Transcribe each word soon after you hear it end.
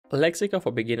Lexica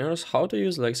for beginners, how to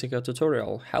use Lexica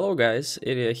tutorial. Hello guys,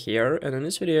 Ilya here, and in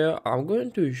this video I'm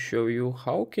going to show you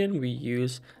how can we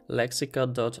use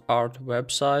Lexica.Art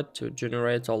website to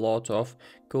generate a lot of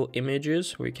cool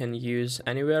images we can use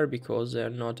anywhere because they're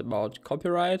not about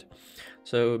copyright.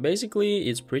 So basically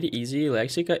it's pretty easy.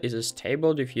 Lexica is a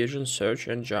stable diffusion search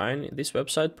engine. This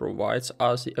website provides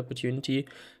us the opportunity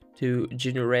to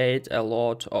generate a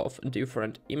lot of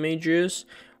different images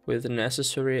with the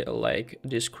necessary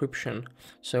description,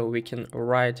 so we can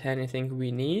write anything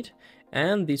we need,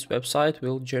 and this website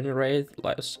will generate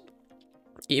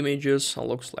images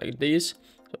looks like this.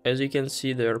 So as you can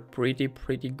see, they're pretty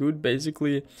good.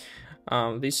 Basically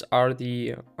these are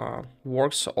the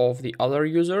works of the other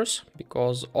users,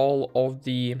 because all of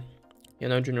the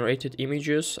generated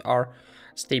images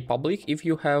stay public if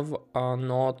you have a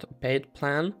not paid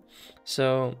plan.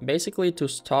 So basically, to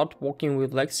start working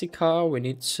with Lexica, we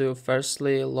need to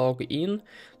firstly log in.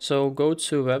 So go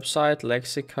to website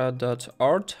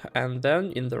Lexica.Art, and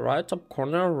then in the right top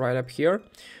corner right up here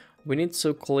we need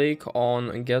to click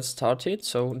on get started.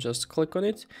 So just click on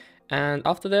it, and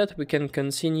after that we can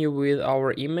continue with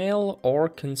our email or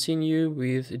continue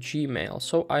with Gmail.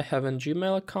 So I have a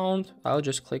Gmail account, I'll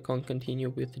just click on continue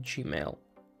with Gmail.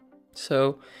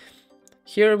 So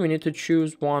here we need to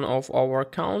choose one of our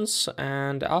accounts,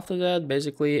 and after that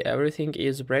basically everything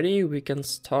is ready. We can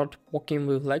start working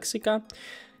with Lexica.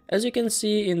 As you can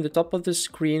see in the top of the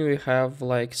screen, we have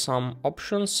some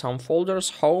options, some folders: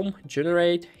 home,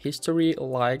 generate, history,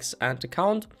 likes, and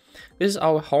account. This is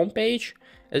our home page.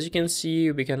 As you can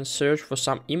see, we can search for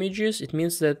some images. It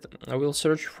means that I will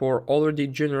search for already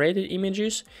generated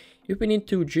images. If we need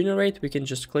to generate, we can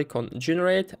just click on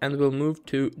generate and we'll move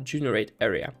to generate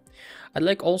area. I'd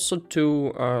like also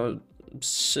to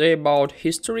say about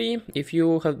history. If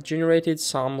you have generated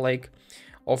some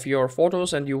of your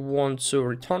photos and you want to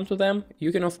return to them,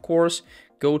 you can of course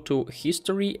go to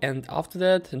history, and after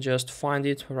that just find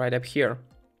it right up here.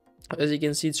 As you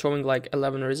can see, it's showing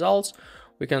 11 results.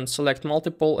 We can select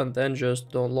multiple and then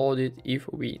just download it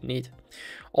if we need.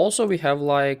 Also, we have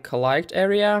a liked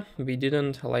area. We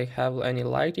didn't have any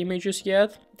liked images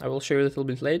yet. I will show you a little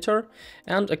bit later.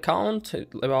 And account,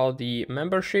 about the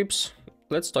memberships.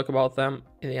 Let's talk about them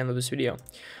at the end of this video.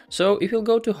 So if you'll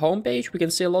go to homepage, we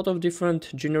can see a lot of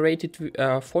different generated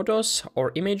photos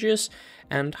or images,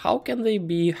 and how can they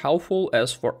be helpful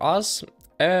as for us.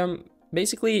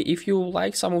 Basically, if you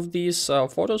like some of these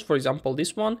photos, for example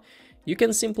this one, you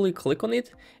can simply click on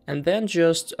it and then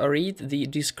just read the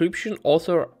description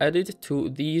author added to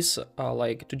these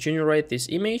to generate this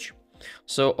image.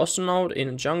 So astronaut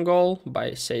in jungle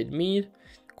by Said Mead,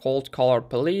 cold color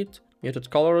palette, muted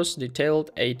colors,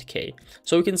 detailed 8K.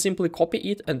 So you can simply copy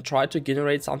it and try to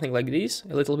generate something like this.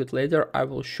 A little bit later I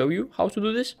will show you how to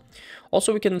do this.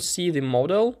 Also, we can see the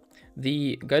model,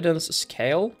 the guidance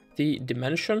scale, the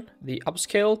dimension, the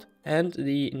upscaled, and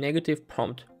the negative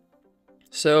prompt.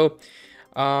 So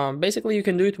basically you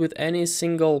can do it with any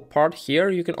single part here.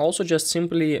 You can also just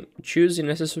simply choose the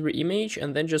necessary image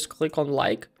and then just click on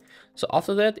like. So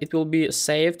after that it will be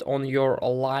saved on your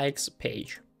likes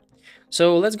page.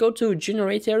 So let's go to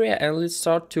generate area and let's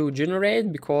start to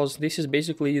generate, because this is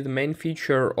basically the main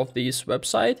feature of this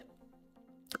website.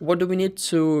 What do we need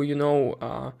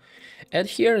to add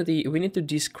here? We need to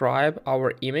describe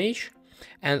our image,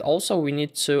 and also we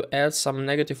need to add some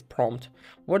negative prompt.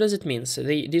 What does it mean? So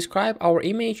the describe our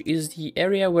image is the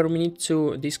area where we need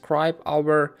to describe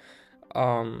our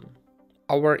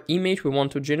image we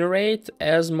want to generate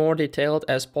as more detailed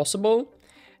as possible.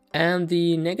 And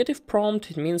the negative prompt,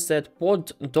 it means that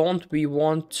what don't we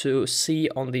want to see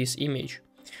on this image.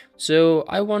 So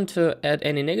I want to add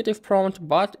any negative prompt,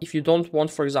 but if you don't want,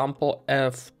 for example,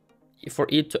 for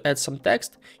it to add some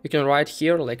text, you can write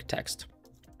here text.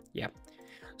 Yeah.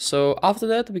 So after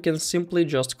that we can simply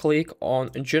just click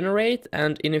on generate,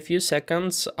 and in a few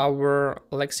seconds our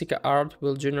Lexica.Art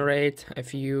will generate a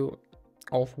few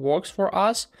of works for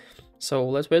us. So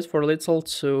let's wait for a little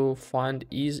to find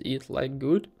is it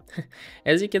good.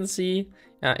 As you can see,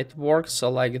 it works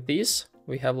like this.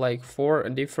 We have 4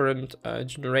 different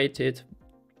generated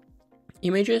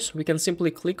images. We can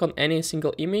simply click on any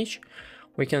single image.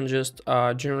 We can just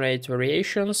generate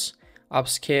variations,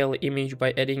 upscale image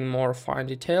by adding more fine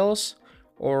details,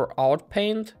 or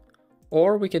outpaint,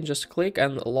 or we can just click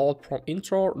and load from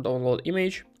intro, download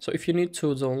image. So if you need to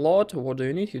download, what do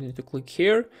you need? You need to click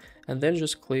here and then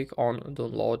just click on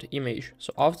download image.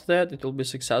 So after that it will be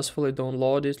successfully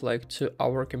downloaded to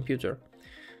our computer.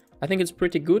 I think it's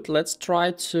pretty good. Let's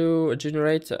try to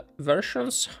generate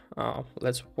versions.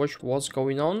 Let's watch what's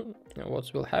going on,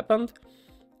 what will happen.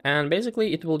 and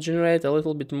basically it will generate a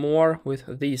little bit more with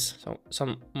this, so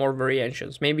some more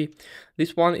variations. Maybe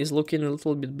this one is looking a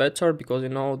little bit better because, you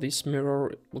know, this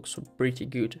mirror looks pretty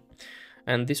good,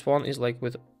 and this one is like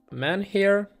with man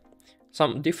here.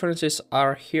 Some differences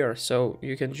are here, so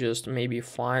you can just maybe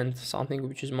find something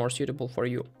which is more suitable for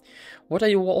you. What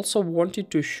I also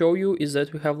wanted to show you is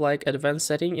that we have like advanced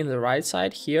setting in the right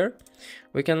side here.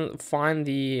 We can find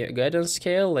the guidance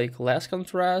scale, like less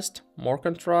contrast, more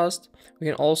contrast. We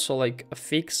can also like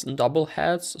fix double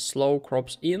heads, slow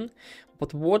crops in.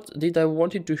 But what did I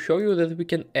wanted to show you, that we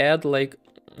can add like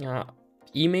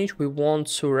image we want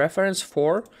to reference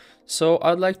for. So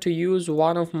I'd like to use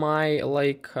one of my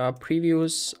like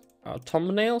previous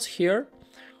thumbnails here.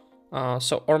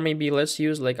 Or maybe let's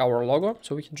use like our logo,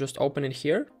 so we can just open it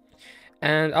here.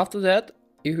 And after that,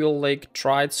 it will like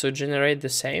try to generate the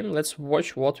same. Let's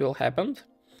watch what will happen.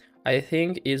 I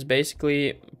think it's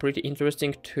basically pretty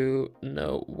interesting to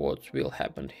know what will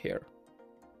happen here.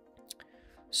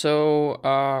 So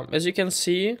as you can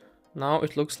see, now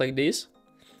it looks like this.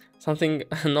 Something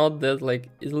not that like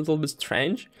is a little bit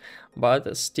strange,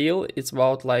 but still it's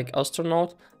about like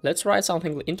astronaut. Let's write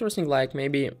something interesting, like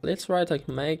maybe let's write like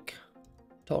McDonald's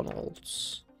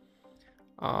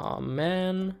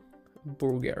man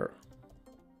burger.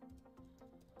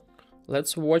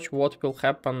 Let's watch what will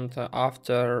happen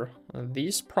after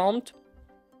this prompt.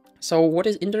 So what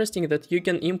is interesting that you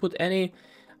can input any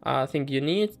thing you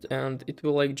need and it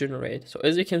will like generate. So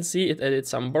as you can see, it added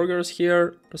some burgers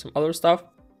here or some other stuff.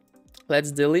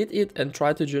 Let's delete it and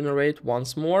try to generate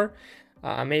once more.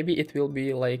 Maybe it will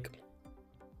be like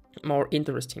more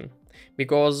interesting,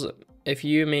 because a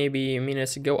few maybe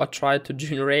minutes ago I tried to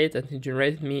generate and it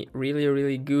generated me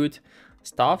really good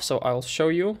stuff. So I'll show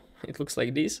you. It looks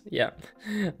like this. Yeah,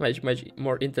 much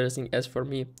more interesting as for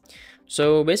me.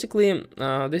 So basically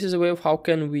this is a way of how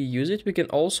can we use it. We can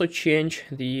also change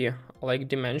the like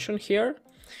dimension here.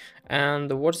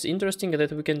 And what's interesting is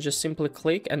that we can just simply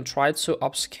click and try to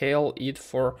upscale it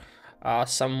for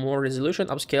some more resolution.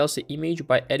 Upscales the image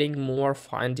by adding more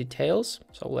fine details.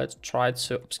 So let's try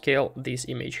to upscale this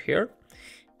image here.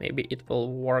 Maybe it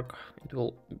will work. It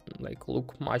will like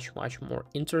look much more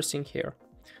interesting here.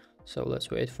 So let's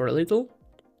wait for a little.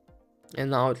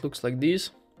 And now it looks like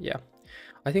this. Yeah,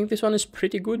 I think this one is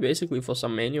pretty good basically for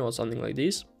some menu or something like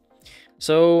this.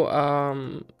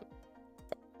 So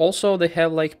also, they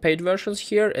have like paid versions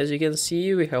here. As you can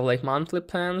see, we have like monthly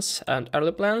plans and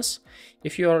early plans.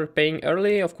 If you are paying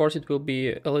early, of course, it will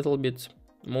be a little bit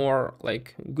more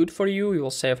like good for you. You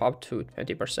will save up to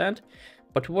 20%.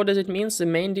 But what does it mean? The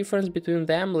main difference between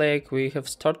them, like we have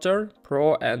Starter,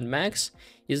 Pro and Max,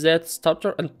 is that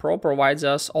Starter and Pro provides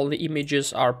us all the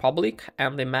images are public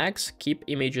and the Max keep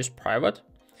images private.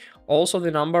 Also,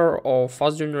 the number of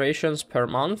fast generations per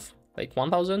month, like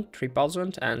 1000,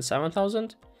 3000 and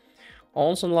 7000.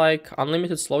 Also like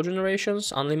unlimited slow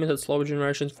generations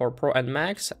for Pro and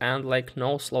Max, and like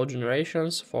no slow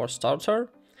generations for Starter.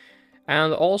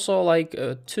 And also like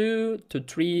 2 to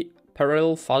 3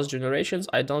 parallel fast generations.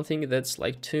 I don't think that's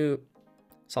like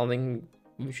something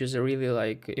which is really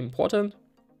like important.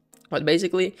 But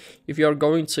basically, if you're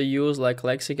going to use like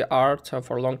Lexica.Art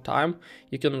for a long time,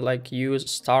 you can like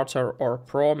use Starter or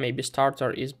Pro. Maybe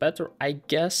Starter is better, I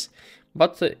guess.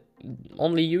 But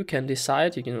only you can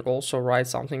decide. You can also write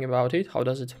something about it. How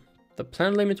does the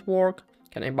plan limit work?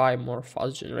 Can I buy more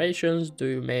fast generations? Do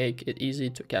you make it easy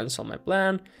to cancel my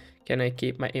plan? Can I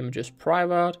keep my images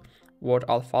private? What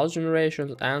are fast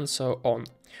generations? And so on.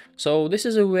 So this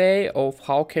is a way of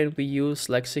how can we use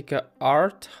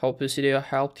Lexica.Art. Hope this video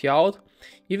helped you out.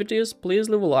 If it is, please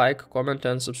leave a like, comment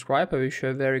and subscribe. I wish you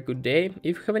a very good day.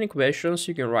 If you have any questions,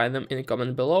 you can write them in the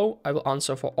comment below. I will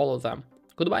answer for all of them.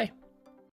 Goodbye.